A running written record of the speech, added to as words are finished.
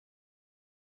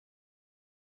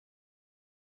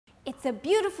It's a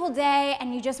beautiful day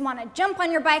and you just want to jump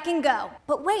on your bike and go.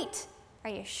 But wait, are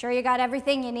you sure you got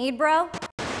everything you need, bro?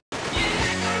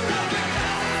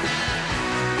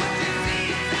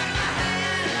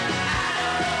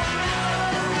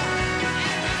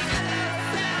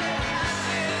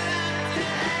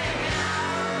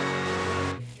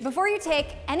 Before you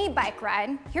take any bike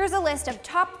ride, here's a list of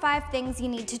top 5 things you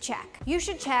need to check. You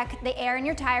should check the air in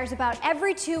your tires about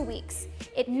every 2 weeks.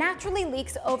 It naturally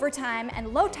leaks over time,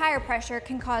 and low tire pressure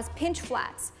can cause pinch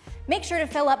flats. Make sure to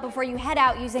fill up before you head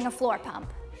out using a floor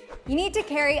pump. You need to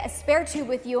carry a spare tube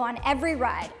with you on every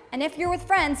ride, and if you're with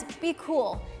friends, be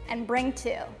cool and bring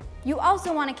 2. You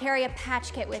also want to carry a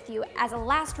patch kit with you as a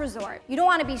last resort. You don't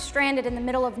want to be stranded in the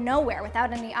middle of nowhere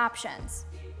without any options.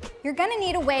 You're gonna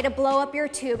need a way to blow up your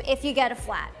tube if you get a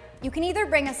flat. You can either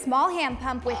bring a small hand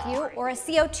pump with you or a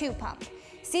CO2 pump.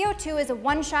 CO2 is a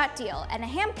one-shot deal, and a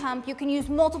hand pump you can use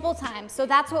multiple times, so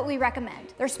that's what we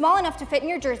recommend. They're small enough to fit in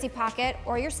your jersey pocket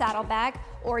or your saddlebag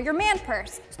or your man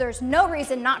purse, so there's no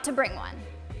reason not to bring one.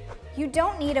 You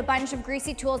don't need a bunch of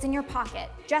greasy tools in your pocket,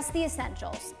 just the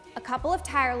essentials. A couple of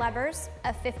tire levers,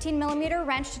 a 15mm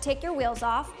wrench to take your wheels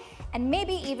off, and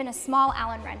maybe even a small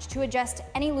Allen wrench to adjust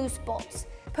any loose bolts.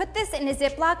 Put this in a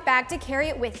Ziploc bag to carry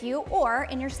it with you, or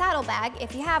in your saddlebag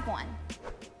if you have one.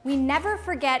 We never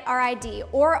forget our ID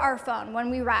or our phone when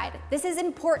we ride. This is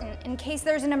important in case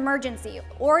there's an emergency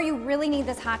or you really need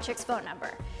this hot chick's phone number.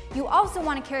 You also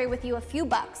want to carry with you a few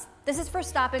bucks. This is for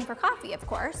stopping for coffee, of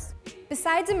course.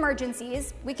 Besides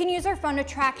emergencies, we can use our phone to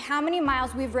track how many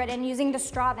miles we've ridden using the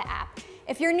Strava app.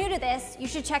 If you're new to this, you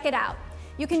should check it out.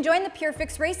 You can join the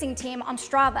PureFix racing team on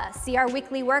Strava, see our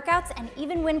weekly workouts, and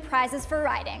even win prizes for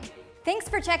riding. Thanks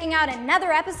for checking out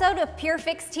another episode of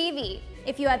PureFix TV.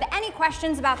 If you have any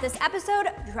questions about this episode,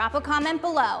 drop a comment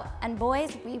below. And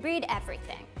boys, we read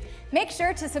everything. Make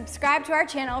sure to subscribe to our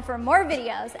channel for more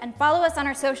videos and follow us on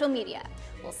our social media.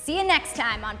 We'll see you next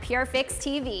time on PureFix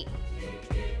TV.